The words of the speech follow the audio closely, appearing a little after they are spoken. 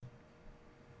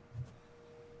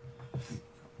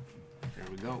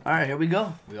we go. All right, here we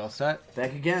go. We all set?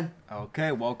 Back again.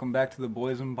 Okay, welcome back to the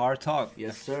Boys and Bar Talk.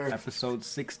 Yes, sir. Episode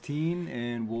 16,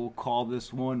 and we'll call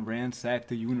this one Ransack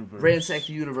the Universe. Ransack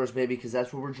the Universe, baby, because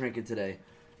that's what we're drinking today.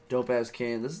 Dope-ass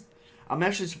can. I'm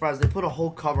actually surprised. They put a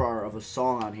whole cover art of a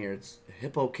song on here. It's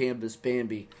Hippocampus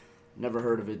Bambi. Never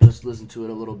heard of it. Just listened to it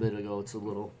a little bit ago. It's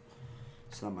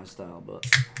not my style, but...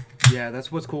 Yeah,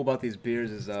 that's what's cool about these beers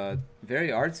is very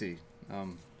artsy.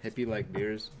 Hippie-like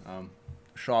beers.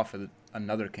 Show off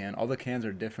another can. All the cans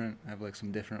are different. Have like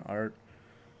some different art.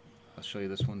 I'll show you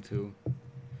this one too.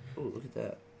 Oh, look at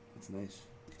that. That's nice.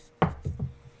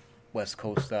 West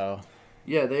Coast style.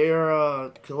 Yeah, they are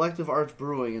Collective Arts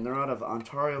Brewing, and they're out of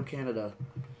Ontario, Canada.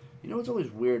 You know, it's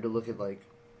always weird to look at like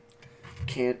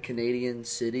Canadian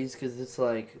cities because it's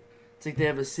like they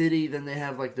have a city, then they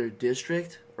have like their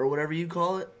district or whatever you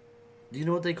call it. Do you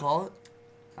know what they call it?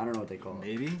 I don't know what they call it.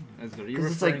 Maybe.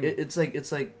 Because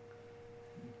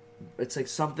it's like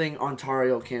something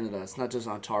Ontario, Canada. It's not just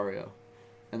Ontario,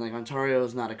 and like Ontario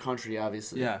is not a country,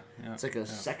 obviously. Yeah. It's like a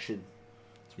section.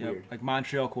 It's weird. Like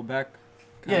Montreal, Quebec.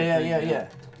 Yeah.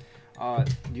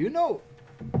 Do you know?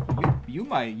 You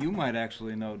might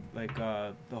actually know like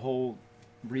the whole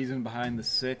reason behind the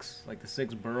six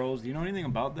boroughs. Do you know anything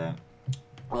about that?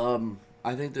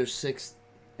 I think there's 6,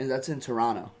 and that's in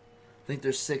Toronto. I think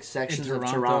there's 6 sections of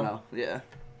Toronto? Toronto. Yeah,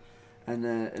 and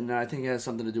then I think it has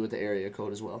something to do with the area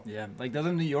code as well. Yeah, like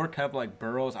doesn't New York have like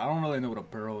boroughs? I don't really know what a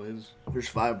borough is. There's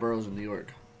 5 boroughs in New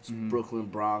York. It's Brooklyn,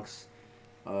 Bronx,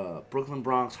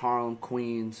 Harlem,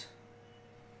 Queens,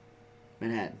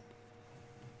 Manhattan.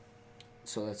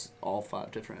 So that's all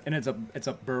 5 different. And it's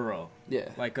a borough. Yeah.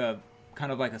 Like a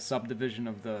kind of like a subdivision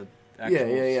of the actual.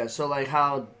 Yeah. So like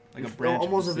how like a branch.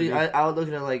 Almost of the city. I would look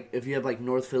at it like if you have like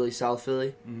North Philly, South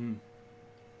Philly, Mm-hmm.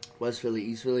 West Philly,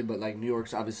 East Philly, but like New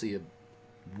York's obviously a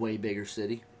way bigger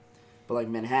city. But like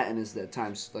Manhattan is the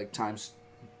Times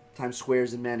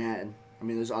Square's in Manhattan. I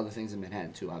mean, there's other things in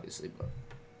Manhattan too, obviously, but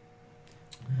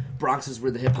Bronx is where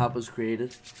the hip hop was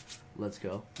created. Let's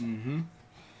go. Mm-hmm.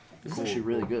 This is actually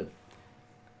really good.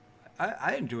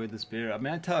 I enjoyed this beer. I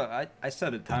mean, I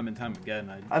said it time and time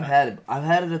again. I've had it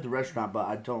at the restaurant, but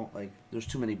I don't like. There's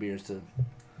too many beers to,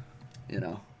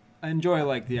 I enjoy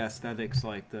like the aesthetics,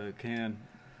 like the can.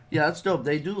 Yeah, that's dope.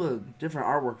 They do a different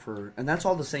artwork and that's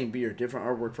all the same beer, different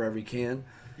artwork for every can.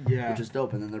 Yeah, which is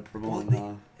dope. And then they're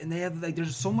promoting. And they have like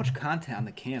there's so much content on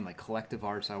the can, like Collective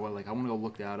Arts. I want to go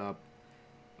look that up.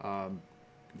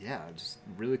 Yeah, just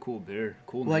really cool beer.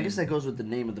 Cool. Well, name. I guess that goes with the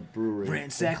name of the brewery.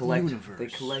 Ransack the Universe. They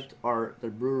collect art. The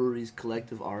brewery's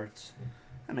Collective Arts.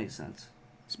 That makes sense.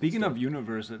 Speaking of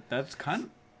universe, that's kind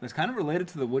of related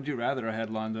to the Would You Rather I had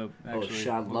lined up. Actually, oh shit!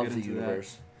 I love the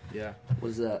universe. That. Yeah. What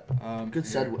is that? Good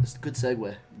segue. Good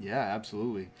segue. Yeah,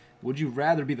 absolutely. Would you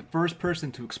rather be the first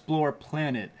person to explore a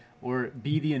planet or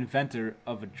be the inventor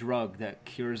of a drug that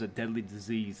cures a deadly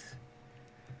disease?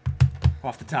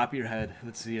 Off the top of your head,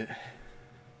 let's see it.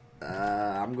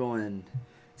 I'm going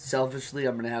selfishly.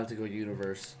 I'm gonna have to go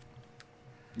universe.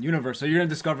 Universe. So you're gonna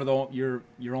discover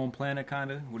your own planet,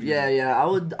 kind of.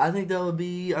 Yeah. I think that would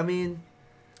be. I mean,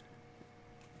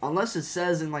 unless it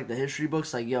says in like the history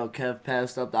books, like yo, Kev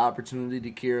passed up the opportunity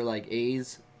to cure like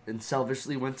AIDS and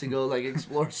selfishly went to go like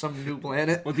explore some new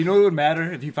planet. Well, do you know what would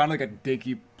matter if you found like a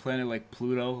dinky planet like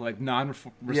Pluto, like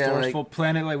non-resourceful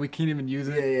planet, like we can't even use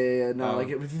it? Yeah. No, like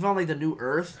if you found like the new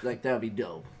Earth, like that would be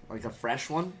dope. Like a fresh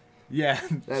one. Yeah,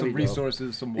 some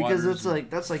resources, some water. Because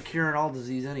that's like curing all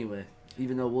disease anyway.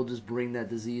 Even though we'll just bring that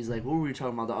disease. Like what were we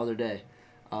talking about the other day?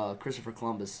 Christopher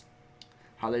Columbus.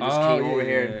 How they just came over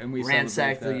here and we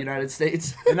ransacked the United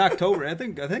States in October. I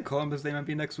think Columbus Day might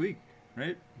be next week,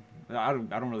 right? I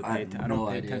don't really pay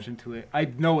attention to it. I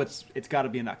know it's got to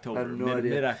be in October. I have no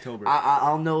idea. Mid-October.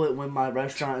 I'll know it when my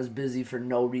restaurant is busy for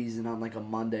no reason on like a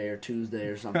Monday or Tuesday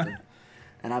or something.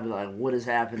 And I'll be like, what is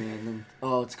happening? And then,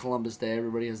 it's Columbus Day.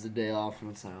 Everybody has the day off.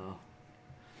 And it's like,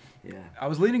 yeah. I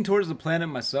was leaning towards the planet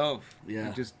myself. Yeah.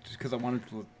 Like just because I wanted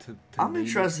to I'm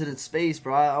interested in space,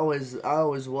 bro. I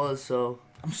always was, so.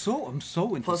 I'm so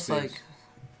into Plus, space. like,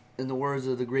 in the words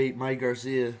of the great Mike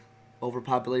Garcia,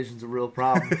 overpopulation's a real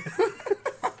problem.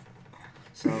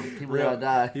 So, people gotta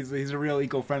die. He's a real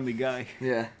eco-friendly guy.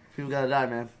 Yeah. People gotta die,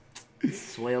 man.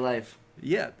 It's the way of life.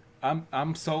 Yeah.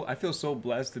 I feel so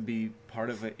blessed to be part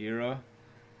of an era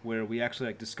where we actually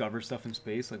like discover stuff in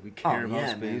space, like we care about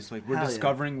space, man. like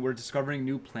we're discovering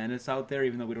new planets out there,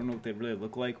 even though we don't know what they really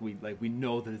look like. We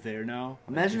know they're there now.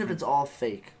 Imagine if it's all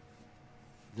fake.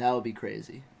 That would be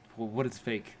crazy. Well, what is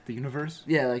fake? The universe?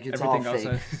 Yeah, like it's everything all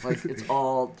fake. Like it's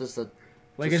all just a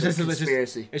like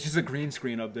conspiracy. It's just a green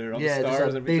screen up there. All the just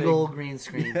stars, a big old green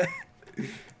screen.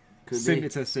 Could be.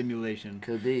 It's a simulation.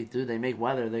 Could be, dude. They make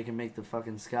weather. They can make the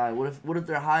fucking sky. What if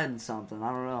they're hiding something? I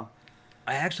don't know.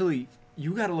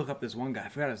 You got to look up this one guy. I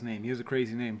forgot his name. He has a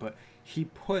crazy name, but he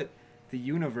put the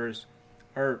universe,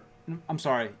 or I'm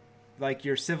sorry, like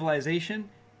your civilization,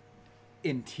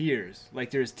 in tiers.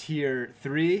 Like there's tier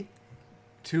 3,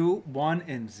 2, 1,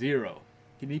 and 0.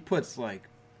 And he puts like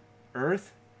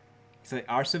Earth. It's like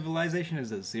our civilization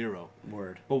is a 0.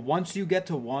 Word. But once you get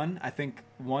to 1, I think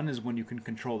 1 is when you can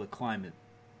control the climate.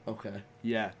 Okay.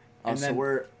 Yeah. Oh, And so then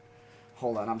we're.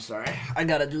 Hold on. I'm sorry. I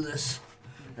gotta do this.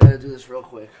 I gotta do this real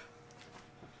quick.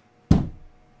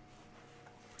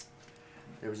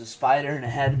 There was a spider and it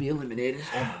had to be eliminated.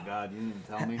 oh my god, you didn't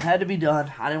tell me. Had to be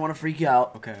done. I didn't want to freak you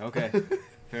out. Okay.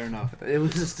 Fair enough. It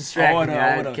was just distracting. I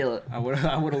had to kill it. I would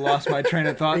have lost my train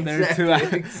of thought Exactly, there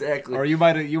too. exactly. Or you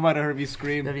might have heard me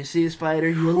scream. If you see a spider,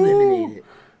 you eliminate it.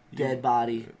 Yeah. Dead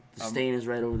body. The stain is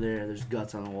right over there. There's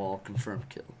guts on the wall. Confirmed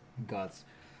kill. Guts.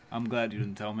 I'm glad you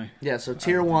didn't tell me. Yeah, so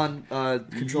tier 1,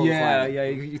 control the Yeah,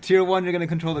 climate. yeah. Tier 1, you're gonna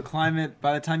control the climate.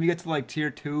 By the time you get to like tier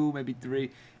 2, maybe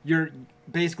 3, you're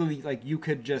basically like you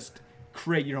could just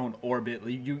create your own orbit.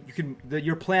 Like, you can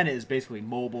your planet is basically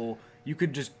mobile. You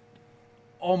could just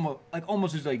almost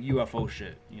just like UFO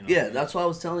shit. You know? Yeah, that's why I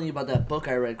was telling you about that book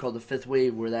I read called The Fifth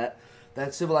Wave, where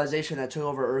that civilization that took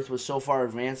over Earth was so far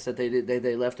advanced that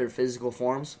they left their physical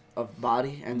forms of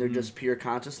body and they're just pure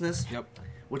consciousness. Yep.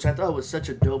 Which I thought was such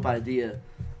a dope idea,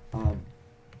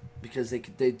 because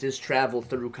they just travel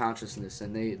through consciousness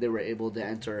and they were able to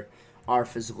enter our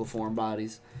physical form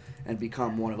bodies and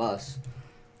become one of us,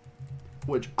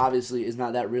 which obviously is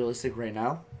not that realistic right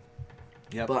now.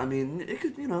 Yep. But I mean, it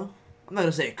could, I'm not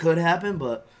gonna say it could happen,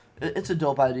 but it's a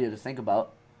dope idea to think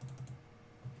about.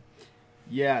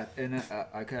 Yeah, and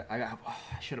I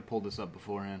should have pulled this up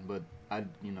beforehand, but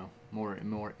more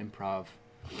improv.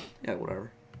 Yeah,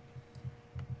 whatever.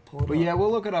 But yeah,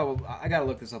 we'll look it up. I gotta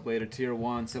look this up later. Tier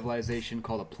 1 civilization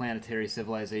called a planetary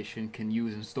civilization can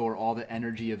use and store all the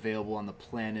energy available on the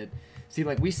planet. See,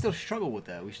 like we still struggle with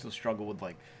that. We still struggle with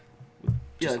like.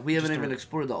 We haven't even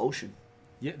explored the ocean.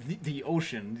 Yeah, the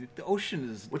ocean. The ocean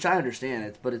is. Which I understand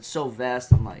it, but it's so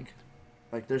vast and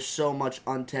like there's so much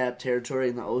untapped territory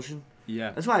in the ocean.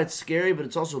 Yeah. That's why it's scary, but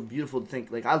it's also beautiful to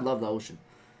think. Like I love the ocean,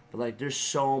 but like there's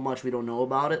so much we don't know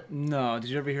about it. No, did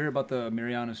you ever hear about the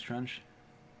Marianas Trench?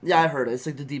 Yeah, I heard it. It's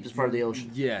like the deepest part of the ocean.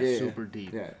 Yeah, super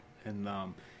deep. Yeah. And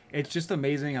it's just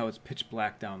amazing how it's pitch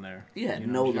black down there. Yeah, You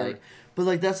no know, light. But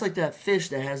like that's like that fish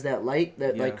that has that light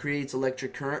that Yeah. like creates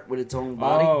electric current with its own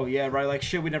body. Oh yeah, right. Like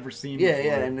shit we never seen. Yeah, before.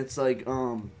 yeah, and it's like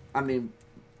I mean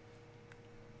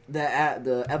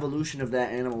the evolution of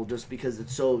that animal just because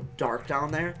it's so dark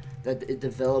down there that it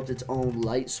developed its own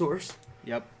light source.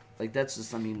 Yep. Like that's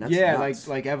just that's yeah, nuts.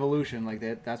 like evolution, like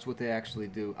that's what they actually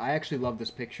do. I actually love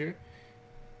this picture.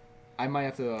 I might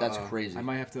have to. That's crazy. I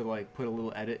might have to like put a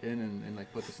little edit in and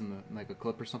like put this in like a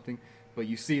clip or something. But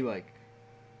you see like.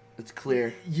 It's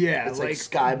clear. Yeah, it's like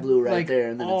sky blue right like there,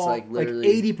 and then it's like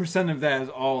literally 80% of that is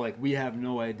all like we have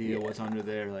no idea what's under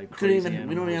there. Like we crazy don't even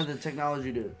animals. have the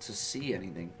technology to see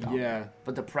anything. down Yeah. there.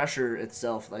 But the pressure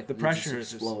itself, like The it pressure just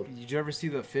is. explode. Did you ever see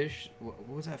the fish? What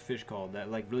was that fish called?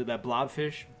 That like really that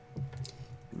blobfish.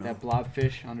 No. That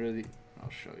blobfish under the. I'll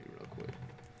show you real quick.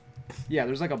 Yeah,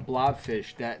 there's like a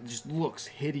blobfish that just looks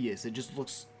hideous. It just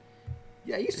looks.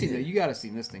 Yeah, you've seen it. You gotta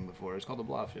seen this thing before. It's called a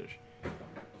blobfish.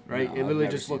 Right? No, it I've literally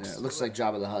never just seen looks. that. It looks like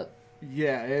Jabba the Hutt.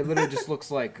 Yeah, it literally just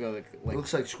looks like It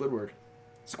looks like Squidward.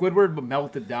 Squidward, but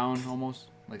melted down almost.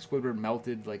 Like Squidward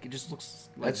melted. Like it just looks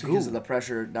like That's because of the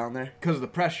pressure down there. Because of the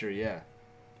pressure, yeah.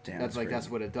 Damn, That's like crazy.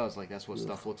 that's what it does. Like that's what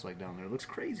stuff looks like down there. It looks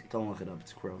crazy. Don't look it up.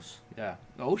 It's gross. Yeah,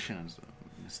 the ocean is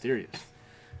mysterious.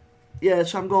 Yeah,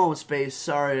 so I'm going with space.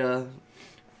 Sorry,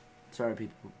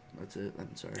 people. That's it.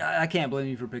 I'm sorry. I can't blame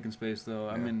you for picking space, though.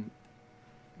 I Yeah. mean,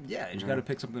 yeah, you just Yeah. got to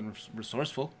pick something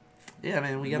resourceful. Yeah,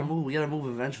 man, we gotta move. We gotta move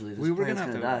eventually. This We're gonna planet's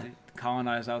have gonna to die.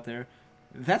 colonize out there.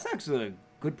 That's actually a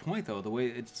good point, though. The way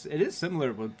it is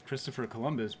similar with Christopher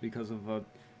Columbus because of like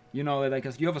you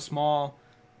have a small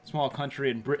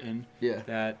country in Britain Yeah.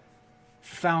 that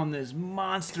found this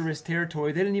monstrous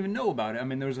territory. They didn't even know about it. I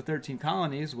mean, there was the 13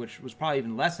 colonies, which was probably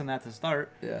even less than that to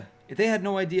start. Yeah. If they had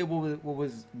no idea what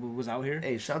was out here.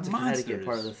 Hey, shout out to Monsters. Connecticut,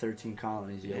 part of the 13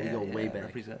 colonies. Yeah, we go way back.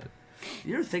 Represent.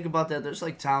 You ever think about that? There's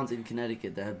like towns in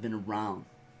Connecticut that have been around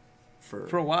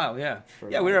For a while, yeah. For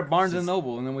Yeah, we were like at Barnes since- and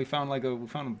Noble, and then we found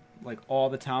all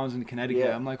the towns in Connecticut.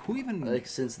 Yeah. I'm like, who even? like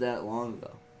since that long ago.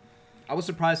 I was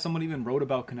surprised someone even wrote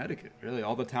about Connecticut. Really,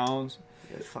 all the towns,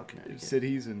 Yeah, fuck Connecticut.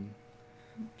 cities, and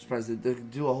I'm surprised they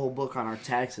do a whole book on our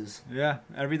taxes. yeah,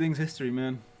 everything's history,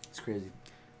 man. It's crazy.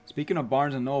 Speaking of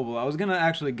Barnes and Noble, I was gonna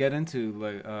actually get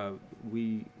into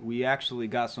we actually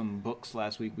got some books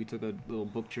last week. We took a little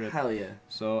book trip. Hell yeah.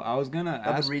 So I was gonna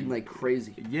I've ask been reading you- like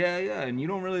crazy. Yeah, and you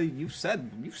don't really. You've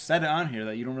said it on here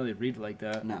that you don't really read like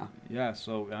that. No. Yeah,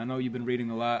 so I know you've been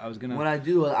reading a lot. I was gonna. When I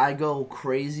do, I go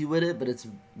crazy with it, but it's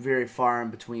very far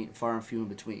and few in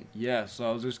between. Yeah, so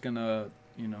I was just gonna,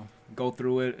 go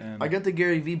through it and. I got the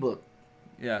Gary Vee book,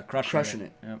 Yeah, crushing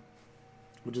it. Yep.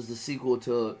 which is the sequel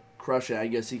to Crush It. I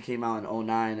guess he came out in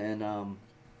 2009, and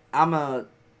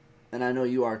and I know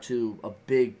you are too, a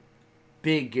big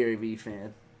Gary Vee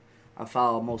fan. I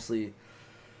try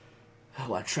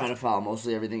to follow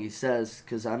mostly everything he says,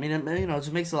 because, I mean,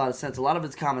 it makes a lot of sense. A lot of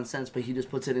it's common sense, but he just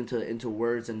puts it into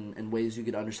words and ways you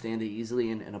could understand it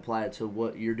easily and apply it to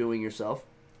what you're doing yourself.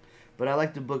 But I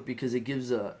like the book because it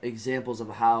gives examples of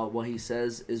how what he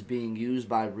says is being used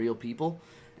by real people.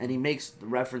 And he makes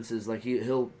references, like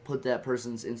he'll put that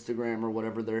person's Instagram or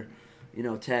whatever their,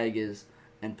 tag is,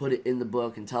 and put it in the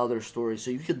book and tell their story.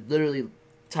 So you could literally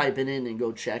type it in and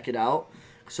go check it out.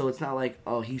 So it's not like,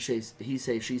 oh, he say,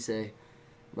 she say.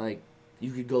 Like,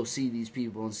 you could go see these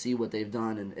people and see what they've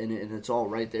done, and it's all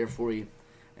right there for you.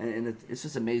 And it's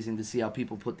just amazing to see how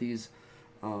people put these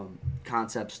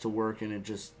concepts to work, and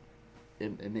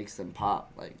it makes them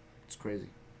pop. Like, it's crazy.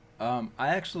 I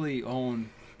actually own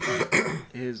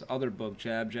his other book,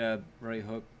 Jab, Jab, Right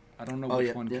Hook. I don't know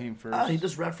which one came first. Oh, he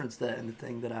just referenced that in the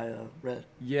thing that I read.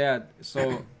 Yeah,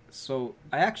 so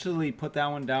I actually put that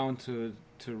one down to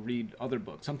read other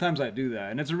books. Sometimes I do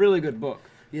that, and it's a really good book.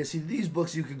 Yeah, see, these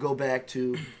books you could go back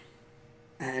to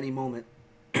at any moment.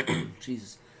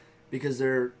 Jesus. Because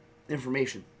they're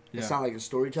information. Yeah. It's not like a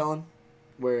storytelling,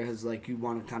 whereas, like, you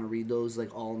want to kind of read those,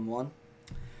 like, all in one.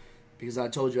 Because I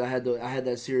told you I had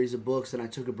that series of books, and I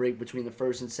took a break between the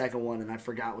first and second one, and I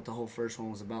forgot what the whole first one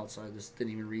was about, so I just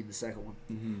didn't even read the second one.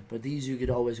 Mm-hmm. But these you could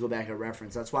always go back and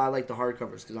reference. That's why I like the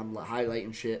hardcovers, because I'm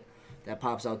highlighting shit that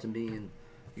pops out to me, and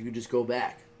you could just go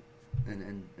back.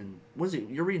 And what is it?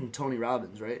 You're reading Tony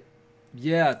Robbins, right?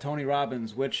 Yeah, Tony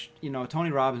Robbins, which,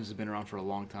 Tony Robbins has been around for a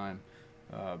long time,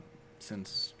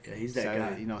 since he's that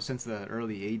guy. Since the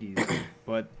early 80s.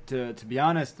 But to be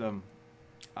honest,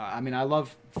 I mean, I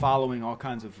love following all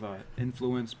kinds of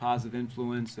positive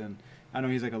influence, and I know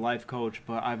he's like a life coach,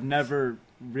 but I've never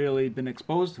really been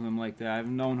exposed to him like that. I've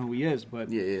known who he is, but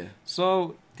yeah.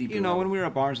 So Deep when we were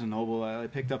at Barnes & Noble, I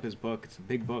picked up his book. It's a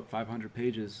big book, 500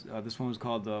 pages. This one was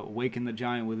called Awaken the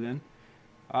Giant Within.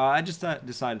 I just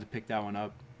decided to pick that one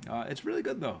up. It's really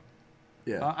good, though.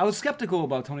 Yeah. I was skeptical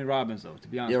about Tony Robbins, though, to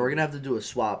be honest. Yeah, we're going to have to do a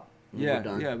swap when we're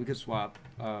done. Yeah, we could swap.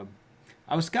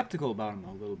 I was skeptical about him,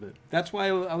 though, a little bit. That's why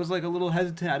I was, like, a little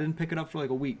hesitant. I didn't pick it up for, like,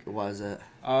 a week. Why is that?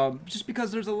 Just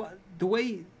because there's a lot... The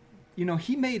way...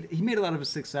 he made a lot of his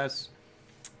success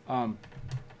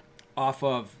off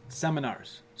of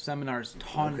seminars,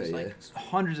 tons,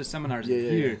 hundreds of seminars a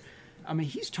year. Yeah. I mean,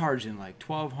 he's charging like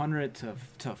 $1,200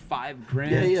 to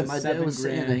 $5,000. Yeah. To My dad was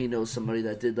saying $7,000. that he knows somebody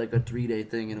that did like a 3-day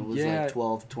thing, and it was like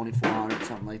 $1,200,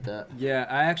 something like that. Yeah,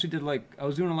 I actually did I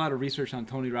was doing a lot of research on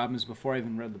Tony Robbins before I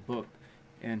even read the book,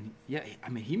 and yeah, I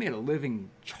mean, he made a living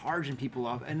charging people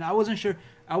off, and I wasn't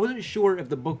sure if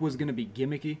the book was gonna be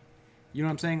gimmicky. You know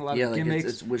what I'm saying? A lot of gimmicks.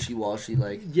 It's wishy-washy,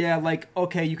 like... Yeah, like,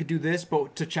 okay, you could do this,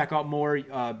 but to check out more,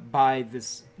 buy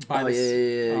this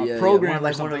program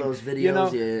or something. One of those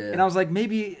videos, yeah. And I was like,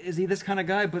 maybe is he this kind of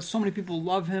guy? But so many people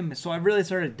love him, so I really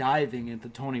started diving into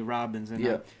Tony Robbins,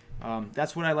 and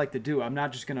that's what I like to do. I'm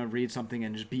not just going to read something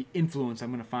and just be influenced.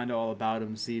 I'm going to find out all about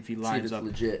him, see if he lines up.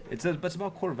 Legit. It's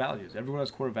about core values. Everyone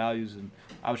has core values, and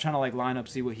I was trying to line up,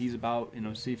 see what he's about,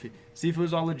 see if it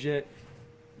was all legit.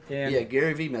 And yeah,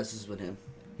 Gary Vee messes with him.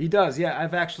 He does, yeah.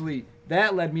 I've actually...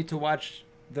 That led me to watch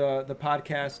the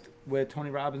podcast with Tony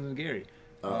Robbins and Gary.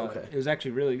 Oh, okay. It was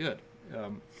actually really good.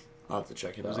 I'll have to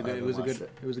check it out. It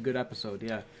was a good episode,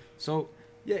 yeah. So,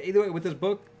 yeah, either way, with this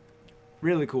book,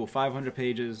 really cool. 500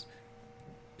 pages.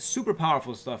 Super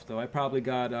powerful stuff, though. I probably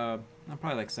got... I'm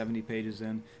probably like 70 pages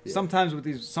in. Yeah.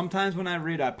 Sometimes when I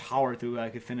read, I power through it. I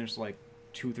could finish like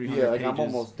 200-300 pages. Yeah, like I'm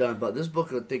almost done. But this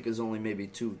book, I think, is only maybe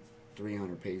 200-300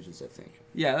 pages, I think.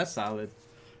 Yeah, that's solid.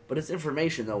 But it's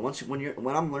information though.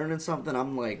 When I'm learning something,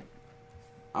 I'm like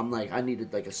I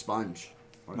needed like a sponge.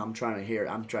 Like I'm trying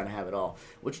to have it all,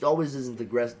 which always isn't the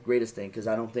greatest thing, because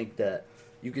I don't think that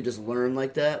you could just learn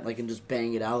like that, like and just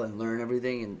bang it out and learn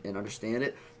everything and understand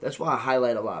it. That's why I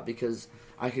highlight a lot, because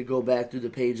I could go back through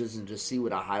the pages and just see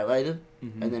what I highlighted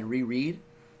and then reread,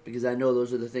 because I know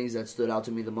those are the things that stood out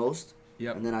to me the most.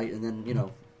 Yep. And then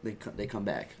they come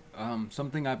back.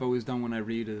 Something I've always done when I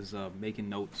read is making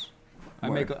notes. I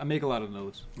make a lot of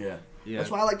notes. Yeah. That's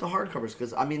why I like the hardcovers,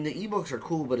 because I mean the ebooks are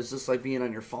cool, but it's just like being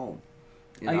on your phone.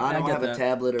 I don't have a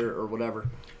tablet or whatever,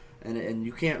 and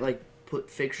you can't like put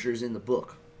fixtures in the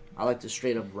book. I like to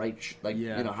straight up write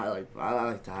highlight. I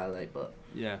like to highlight, but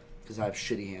Yeah. because I have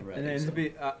shitty handwriting. And so. to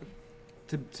be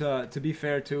to be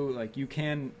fair too, like you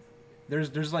can,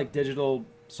 there's like digital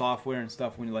software and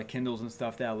stuff when you like Kindles and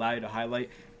stuff that allow you to highlight.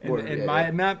 And in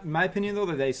my opinion though,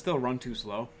 that they still run too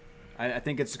slow. I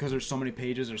think it's because there's so many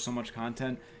pages, there's so much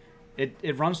content.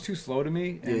 It runs too slow to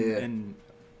me, and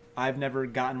I've never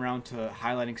gotten around to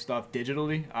highlighting stuff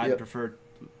digitally. I prefer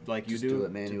like Just you do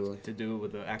it manually. to do it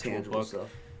with the actual Tangible book. stuff.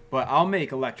 But I'll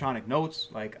make electronic notes.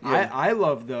 Like I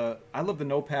love the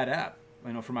Notepad app.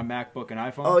 You know, for my MacBook and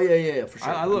iPhone. Oh yeah, for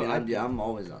sure. I'm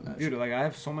always on that. Dude, like I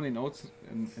have so many notes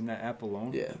in that app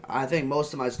alone. Yeah, I think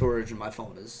most of my storage in my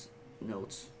phone is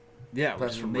notes. Yeah, which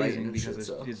That's is from amazing writing and because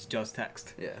shit, it's just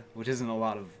text. Yeah, Which isn't a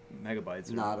lot of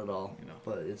megabytes. not at all. You know.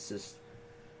 But it's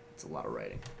a lot of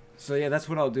writing. So yeah, that's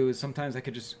what I'll do. Is sometimes I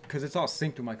could just because it's all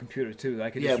synced with my computer too.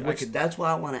 That's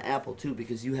why I want an Apple too,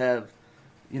 because you have,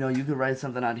 you could write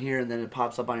something on here and then it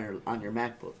pops up on your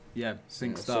MacBook. Yeah,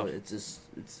 sync stuff. So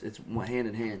it's hand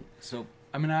in hand. So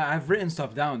I mean, I've written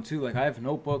stuff down too. Like I have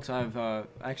notebooks. I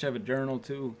actually have a journal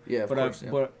too. Yeah,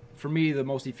 But for me, the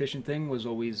most efficient thing was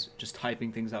always just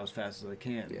typing things out as fast as I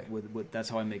can. Yeah. That's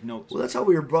how I make notes. Well, that's how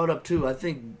we were brought up too. I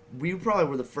think we probably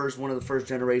were one of the first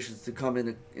generations to come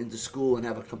into school and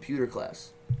have a computer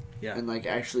class. Yeah. And like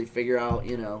actually figure out,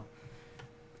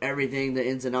 everything, the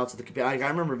ins and outs of the computer. Like, I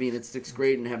remember being in 6th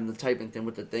grade and having the typing thing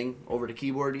with the thing over the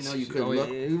keyboard. You couldn't look.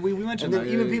 Yeah, we mentioned and then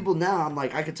that. even people now, I'm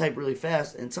like, I could type really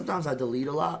fast, and sometimes I delete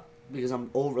a lot because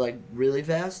I'm over like really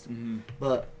fast. Mm-hmm.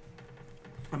 But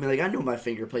I mean, like I know my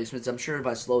finger placements. I'm sure if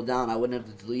I slowed down, I wouldn't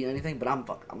have to delete anything. But I'm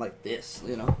like this,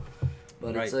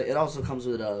 But Right. it also comes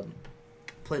with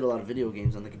played a lot of video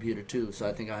games on the computer too, so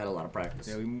I think I had a lot of practice.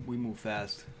 Yeah, we move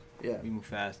fast. Yeah. We move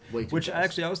fast. Way too Which fast.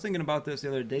 actually, I was thinking about this the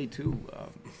other day too.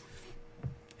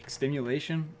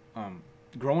 Stimulation.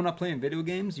 Growing up playing video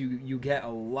games, you get a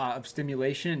lot of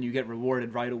stimulation and you get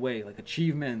rewarded right away, like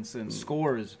achievements and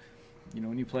scores.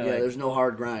 When you play. Yeah, there's no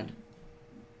hard grind.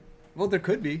 Well, there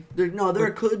could be.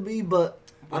 There could be, but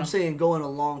I'm saying going a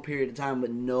long period of time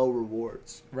with no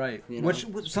rewards. Right. Which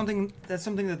was something that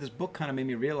this book kind of made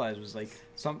me realize was like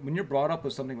when you're brought up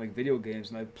with something like video games,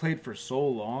 and I've played for so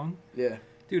long. Yeah.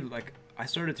 Dude, like I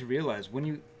started to realize when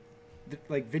you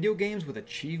like video games with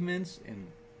achievements and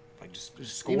like just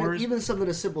scores, even something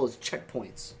as simple as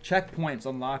checkpoints,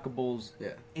 unlockables,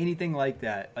 anything like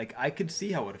that. Like I could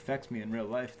see how it affects me in real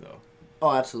life, though.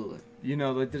 Oh, absolutely.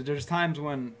 Like there's times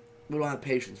when we don't have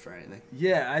patience for anything.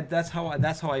 Yeah, that's how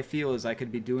I feel is I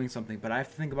could be doing something, but I have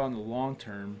to think about in the long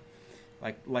term,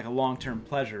 like a long term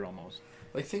pleasure almost.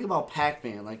 Like think about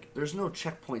Pac-Man. Like there's no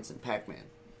checkpoints in Pac-Man.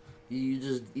 You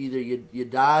just either you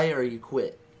die or you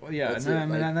quit. Well, yeah,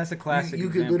 and that's a classic. You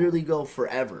could literally go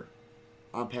forever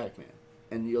on Pac-Man,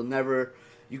 and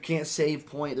you can't save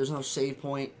point. There's no save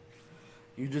point.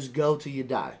 You just go till you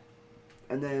die.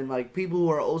 And then like people who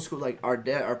are old school, like our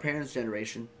parents'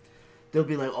 generation, they'll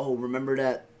be like, "Oh, remember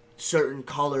that certain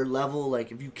color level?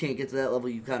 Like if you can't get to that level,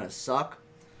 you kind of suck."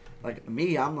 Like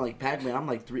me, I'm like Pac-Man. I'm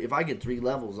like 3. If I get 3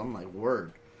 levels, I'm like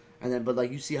word. And then, but like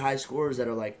you see high scorers that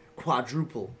are like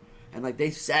quadruple, and like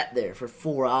they sat there for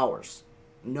 4 hours,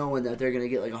 knowing that they're gonna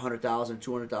get like 100,000,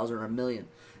 200,000, or 1,000,000.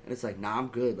 And it's like, nah, I'm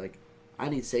good. Like I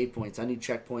need save points. I need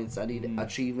checkpoints. I need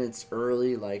achievements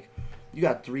early. Like you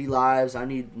got 3 lives. I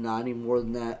need more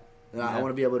than that. And I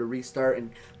want to be able to restart,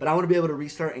 but I want to be able to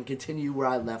restart and continue where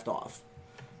I left off.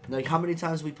 Like how many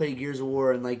times we play Gears of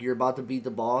War and like you're about to beat the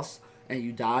boss and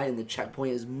you die and the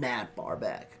checkpoint is mad far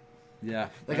back. Yeah.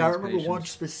 Like I remember one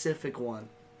specific one.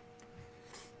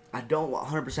 I don't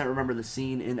 100% remember the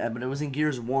scene but it was in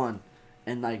Gears 1,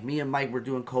 and like me and Mike were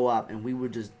doing co-op and we were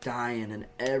just dying, and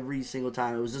every single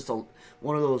time it was just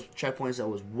one of those checkpoints that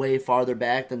was way farther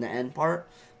back than the end part,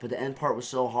 but the end part was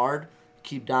so hard.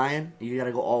 Keep dying, and you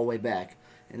gotta go all the way back,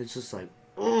 and it's just like,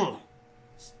 ugh,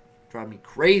 it's driving me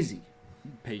crazy.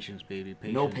 Patience, baby.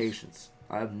 Patience. No patience.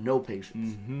 I have no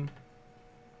patience. Mm-hmm.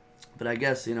 But I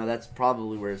guess that's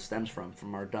probably where it stems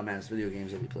from our dumbass video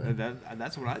games that we play.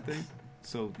 That's what I think.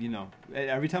 So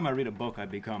every time I read a book, I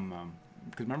become.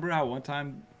 Because remember how one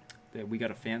time that we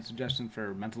got a fan suggestion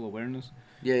for mental awareness?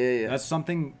 Yeah. That's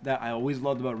something that I always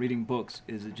loved about reading books.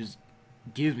 Is it just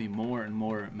gives me more and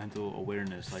more mental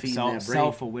awareness, like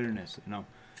self-awareness,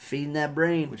 feeding that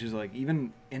brain, which is like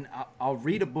I'll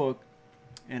read a book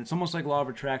and it's almost like law of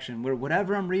attraction where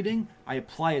whatever I'm reading I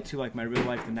apply it to like my real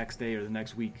life the next day or the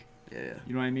next week. Yeah.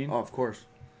 You know what I mean? Oh, of course.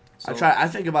 So, I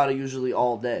think about it usually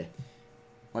all day,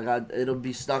 like it'll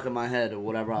be stuck in my head or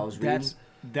whatever I was reading.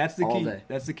 That's the key. Day.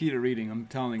 That's the key to reading. I'm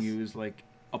telling you is like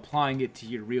applying it to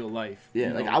your real life. Yeah,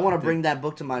 you like know, I want to bring that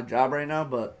book to my job right now,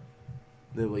 but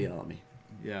they will yell at me.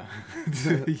 Yeah,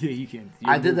 yeah, you can't.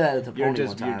 I did that at the you're pony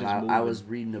just- one you're time. just I moving. was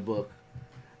reading a book.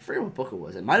 I forget what book it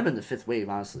was. It might have been The Fifth Wave,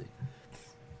 honestly.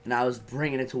 And I was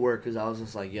bringing it to work because I was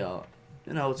just like, yo,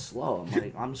 you know, it's slow. I'm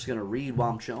like, I'm just going to read while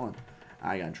I'm chilling.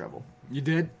 I got in trouble. You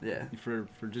did? Yeah. For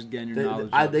just getting your They, knowledge.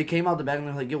 up. they came out the back and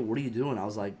they're like, yo, what are you doing? I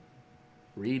was like,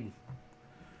 read.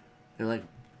 They're like,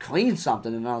 clean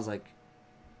something. And I was like,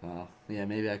 oh, yeah,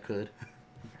 maybe I could.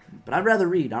 But I'd rather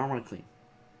read. I don't want to clean.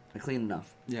 I clean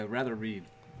enough. Yeah, rather read.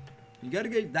 You gotta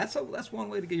get that's one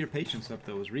way to get your patience up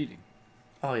though, is reading.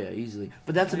 Oh yeah, easily.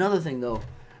 But that's another thing though.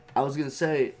 I was gonna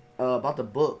say about the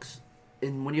books,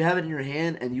 and when you have it in your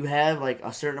hand and you have like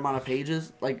a certain amount of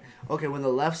pages, like okay, when the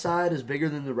left side is bigger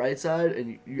than the right side,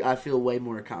 and I feel way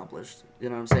more accomplished. You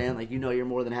know what I'm saying? Like you know you're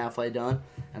more than halfway done,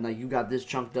 and like you got this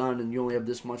chunk done, and you only have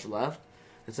this much left.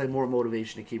 It's like more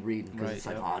motivation to keep reading because Right, it's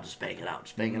like yep. oh, just bang it out,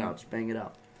 just bang it out, just bang it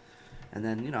out. And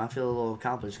then I feel a little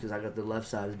accomplished because I got the left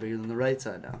side is bigger than the right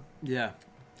side now. Yeah.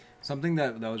 Something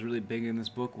that was really big in this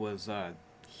book was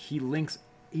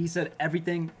he said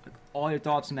everything, like, all your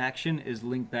thoughts and action is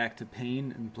linked back to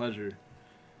pain and pleasure.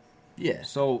 Yeah.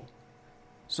 So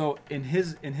in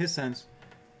his sense,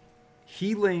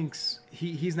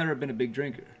 he's never been a big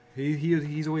drinker.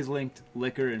 He's always linked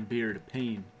liquor and beer to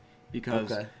pain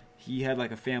because Okay. he had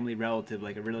like a family relative,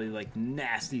 like a really like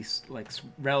nasty like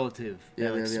relative that Yeah,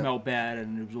 like yeah, yeah. smelled bad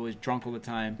and was always drunk all the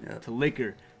time Yeah. to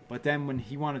liquor. But then when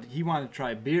he wanted to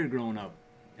try beer growing up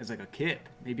as like a kid,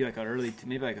 maybe like an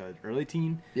early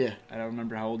teen. Yeah. I don't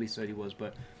remember how old he said he was,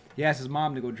 but he asked his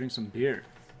mom to go drink some beer,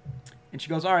 and she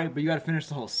goes, "All right, but you got to finish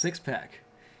the whole 6-pack."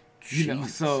 You know,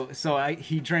 Jeez.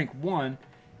 he drank one,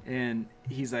 and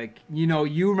he's like,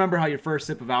 you remember how your first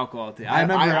sip of alcohol did. I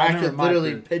remember could my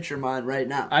literally first. picture mine right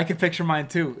now. I can picture mine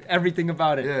too, everything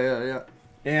about it. Yeah.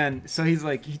 And so he's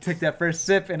like, he took that first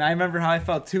sip, and I remember how I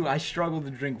felt too. I struggled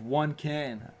to drink one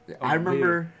can. of I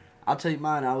remember. beer. I'll tell you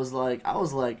mine. I was like,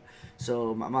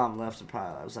 so my mom left.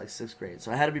 I was like 6th grade,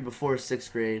 so I had to be before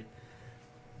 6th grade,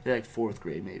 like 4th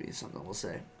grade maybe something we'll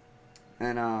say,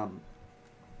 and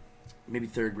maybe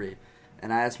 3rd grade.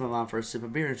 And I asked my mom for a sip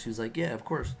of beer, and she was like, "Yeah, of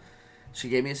course." She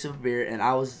gave me a sip of beer, and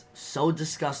I was so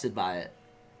disgusted by it.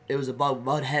 It was about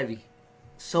mud heavy.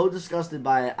 So disgusted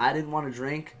by it, I didn't want to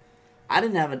drink. I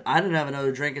didn't have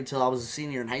another drink until I was a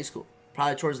senior in high school,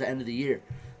 probably towards the end of the year,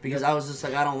 because I was just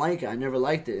like, I don't like it. I never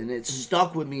liked it, and it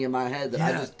stuck with me in my head that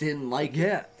I Yeah. just didn't like it.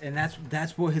 Yeah, and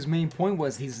that's what his main point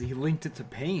was. He linked it to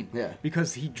pain. Yeah.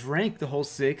 Because he drank the whole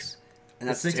 6. And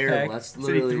the that's 6-pack, terrible. That's so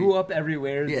literally he threw up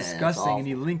everywhere. Yeah, that's Disgusting, and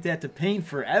he awful. linked that to pain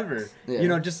forever.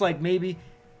 Yeah. Just like maybe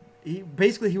he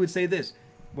would say this: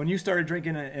 when you started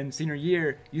drinking in senior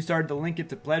year, you started to link it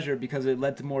to pleasure because it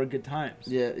led to more good times.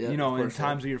 Yeah, You of know, and course,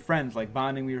 times with your friends, like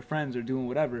bonding with your friends or doing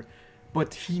whatever.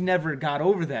 But he never got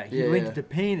over that. He Yeah, linked yeah. it to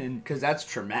pain, and because that's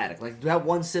traumatic. Like that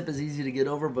one sip is easy to get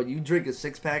over, but you drink a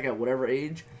 6-pack at whatever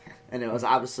age, and it was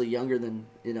obviously younger than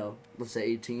let's say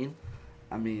 18.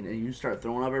 I mean, and you start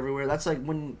throwing up everywhere. That's like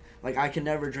when, like, I can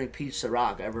never drink peach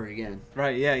Ciroc ever again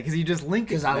right, yeah, because you just link it.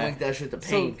 because to I that. linked that shit to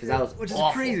pain because that was which awful.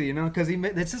 is crazy, because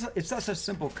it's such a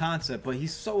simple concept, but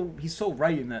he's so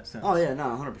right in that sense. Oh yeah, no,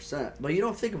 100%. But you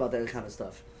don't think about that kind of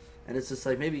stuff, and it's just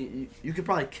like maybe you could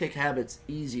probably kick habits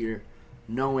easier,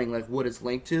 knowing like what it's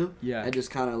linked to. Yeah. And just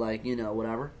kind of like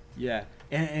whatever. Yeah,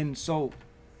 and so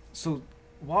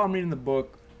while I'm reading the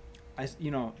book,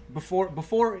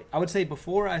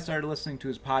 before I started listening to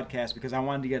his podcast because I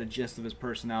wanted to get a gist of his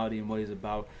personality and what he's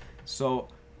about. So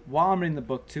while I'm reading the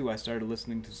book too, I started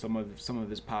listening to some of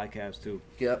his podcasts too.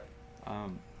 Yep.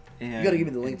 And You got to give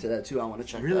me the link to that too. I want to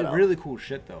check really that out. really cool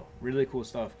shit though. Really cool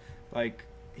stuff. Like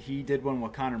he did one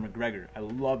with Conor McGregor. I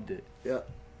loved it. Yep.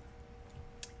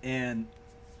 And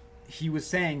he was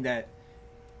saying that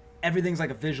everything's like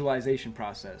a visualization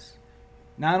process.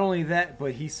 Not only that,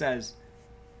 but he says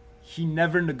he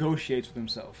never negotiates with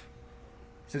himself.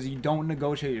 He says you don't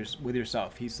negotiate with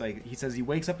yourself. He says he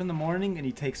wakes up in the morning and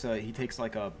he takes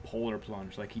like a polar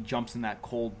plunge, like he jumps in that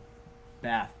cold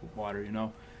bath with water,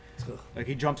 like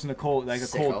he jumps in a cold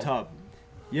Sicko. tub.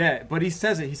 Yeah, but he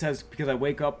says because I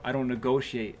wake up, I don't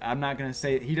negotiate. I'm not gonna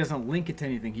say he doesn't link it to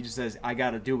anything. He just says I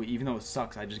gotta do it, even though it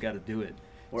sucks. I just gotta do it.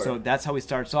 Word. So that's how he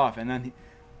starts off, and then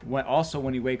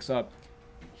when he wakes up,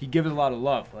 he gives a lot of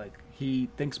love. Like he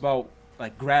thinks about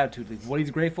like gratitude, like what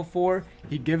he's grateful for.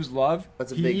 He gives love.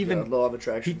 That's a he big law of he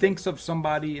attraction. thinks of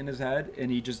somebody in his head,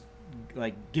 and he just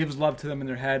like gives love to them in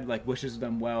their head, like wishes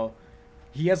them well.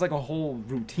 He has like a whole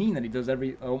routine that he does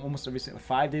almost every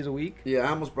 5 days a week. Yeah, I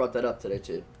almost brought that up today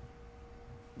too.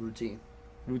 Routine.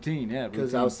 Routine, yeah. Because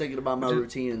routine. I was thinking about my Which is-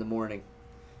 routine in the morning.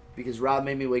 because Rob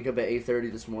made me wake up at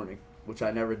 8:30 this morning, which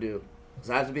I never do. Because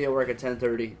I have to be at work at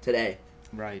 10:30 today.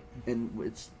 Right. And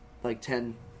it's like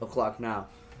 10 o'clock now.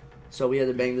 So we had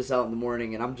to bang this out in the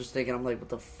morning, and I'm just thinking, I'm like, what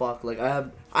the fuck? Like,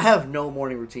 I have no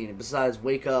morning routine besides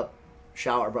wake up,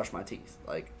 shower, brush my teeth.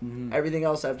 Like, everything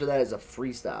else after that is a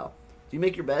freestyle. Do you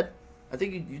make your bed? I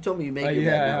think you told me you make your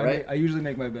bed now, right? I usually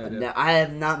make my bed. Now, I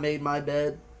have not made my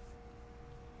bed.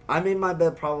 I made my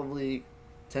bed probably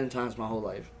 10 times my whole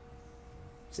life.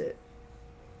 That's it.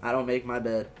 I don't make my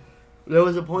bed. There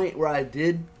was a point where I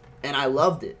did, and I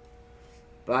loved it.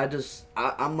 But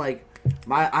I'm like,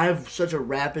 I have such a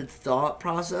rapid thought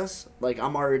process. Like,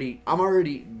 I'm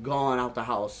already gone out the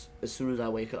house as soon as I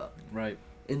wake up. Right.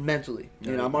 And mentally,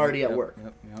 I'm already at work.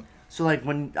 Yep. So like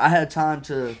when I had time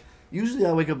to, usually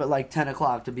I wake up at like 10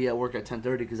 o'clock to be at work at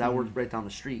 10:30 because I work right down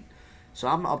the street. So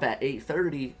I'm up at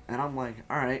 8:30 and I'm like,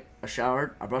 all right, I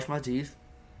showered, I brushed my teeth.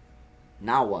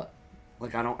 Now what?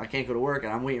 Like I can't go to work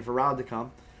and I'm waiting for Rob to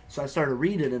come. So I started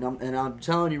reading and I'm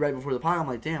telling you right before the pod, I'm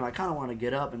like, damn, I kind of want to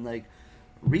get up and like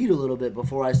read a little bit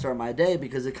before I start my day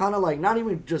because it kind of like not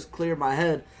even just cleared my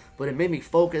head, but it made me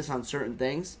focus on certain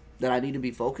things that I need to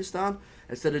be focused on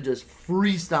instead of just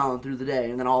freestyling through the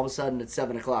day and then all of a sudden it's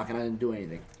 7 o'clock and I didn't do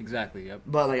anything. Exactly. Yep.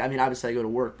 But like, I mean, obviously I go to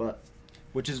work, but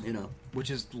which is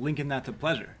linking that to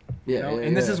pleasure. Yeah.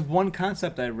 And this is one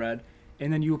concept I read,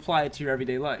 and then you apply it to your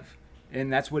everyday life.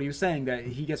 And that's what he was saying, that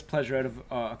he gets pleasure out of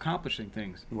accomplishing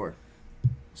things. Word.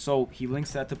 So he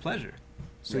links that to pleasure.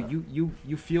 So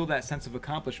you feel that sense of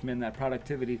accomplishment, that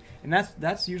productivity. And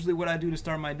that's usually what I do to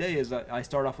start my day is I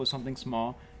start off with something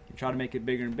small and try to make it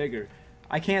bigger and bigger.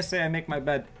 I can't say I make my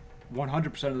bed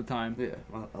 100% of the time. Yeah,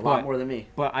 a lot more than me.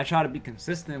 But I try to be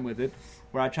consistent with it,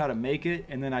 where I try to make it,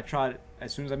 and then I try to,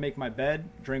 as soon as I make my bed,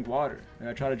 drink water. And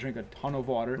I try to drink a ton of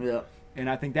water. Yeah. And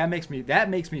I think that makes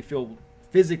me feel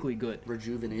physically good,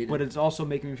 rejuvenated, but it's also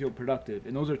making me feel productive.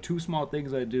 And those are two small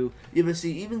things I do. Yeah, but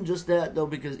see, even just that though,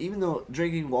 because even though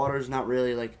drinking water is not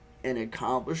really like an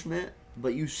accomplishment,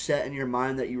 but you set in your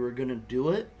mind that you were gonna do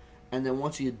it, and then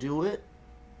once you do it,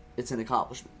 it's an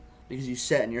accomplishment because you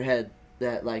set in your head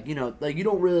that like you don't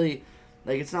really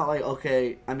like it's not like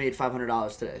okay I made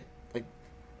 $500 today, like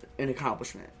an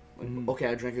accomplishment. Like, okay,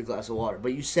 I drank a glass of water,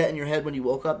 but you set in your head when you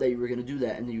woke up that you were gonna do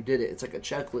that, and then you did it. It's like a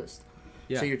checklist.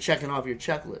 Yeah. So you're checking off your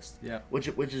checklist,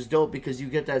 which is dope because you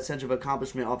get that sense of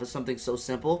accomplishment off of something so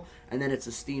simple, and then it's a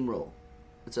steamroll,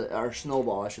 or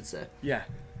snowball, I should say. Yeah.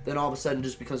 Then all of a sudden, it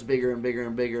just becomes bigger and bigger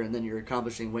and bigger, and then you're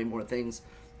accomplishing way more things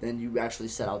than you actually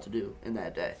set out to do in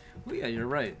that day. Well, yeah, you're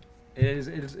right.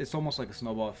 It's almost like a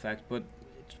snowball effect, but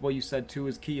what you said too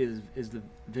is key is the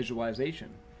visualization.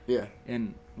 Yeah.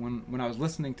 And when I was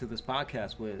listening to this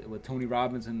podcast with Tony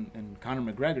Robbins and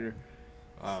Conor McGregor.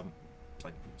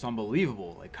 Like it's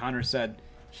unbelievable. Like Conor said,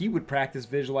 he would practice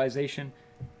visualization,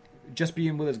 just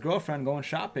being with his girlfriend going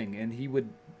shopping, and he would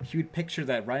picture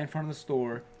that right in front of the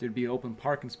store there'd be an open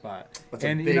parking spot. That's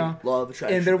a big law of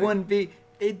attraction. And there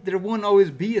wouldn't always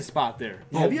be a spot there.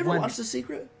 Have you ever watched The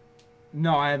Secret?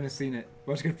 No, I haven't seen it. I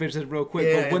was gonna finish this real quick.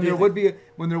 Yeah, but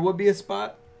when there would be a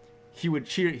spot, he would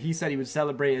cheer. He said he would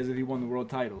celebrate as if he won the world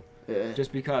title. Yeah.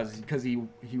 Just because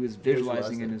he was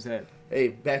visualizing in his head. Hey,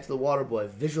 back to the water boy.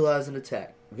 Visualize and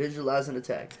attack.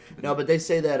 No, but they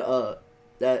say that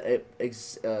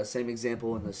same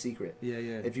example in The Secret. Yeah.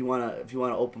 If you want an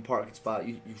open parking spot,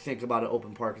 you think about an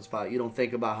open parking spot. You don't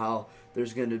think about how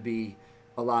there's going to be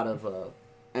a lot of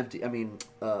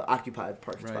occupied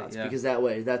parking spots because that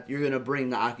way you're going to bring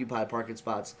the occupied parking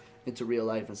spots into real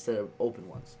life instead of open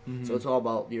ones. Mm-hmm. So it's all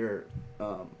about your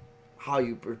how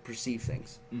you perceive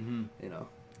things. Mm-hmm.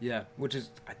 Yeah, which is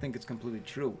I think it's completely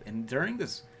true. And during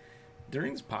this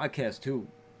podcast too,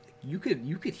 you could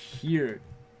hear,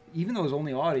 even though it was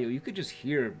only audio, you could just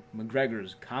hear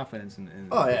McGregor's confidence in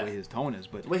the way his tone is.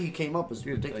 But the way he came up was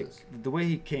ridiculous. Like, the way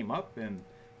he came up and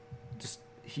just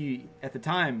he at the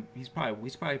time he's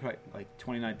probably like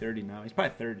 29, 30 now. He's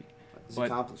probably 30. He's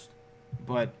accomplished.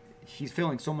 But he's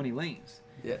filling so many lanes.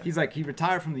 Yeah. He's like he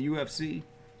retired from the UFC.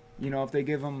 If they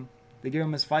give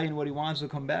him his fight and what he wants, he'll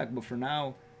come back. But for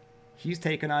now, he's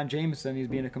taking on Jameson. He's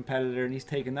being a competitor, and he's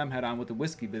taking them head on with the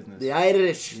whiskey business. The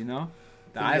Irish. The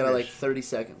Irish. Got like 30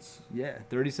 seconds. Yeah,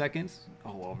 30 seconds?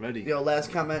 Oh, already.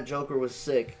 Last comment, Joker was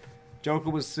sick.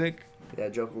 Joker was sick? Yeah,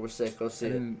 Joker was sick. Go see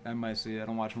it. I might see it. I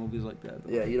don't watch movies like that,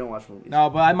 though. Yeah, you don't watch movies. No,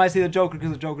 but I might see the Joker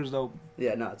because the Joker's dope.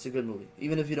 Yeah, no, it's a good movie.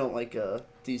 Even if you don't like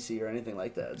DC or anything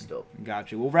like that, it's dope.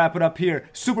 Got you. We'll wrap it up here.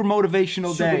 Super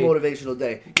motivational day. Super motivational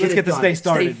day. Let's get this day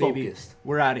started, Stay baby.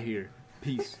 We're out of here.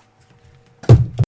 Peace.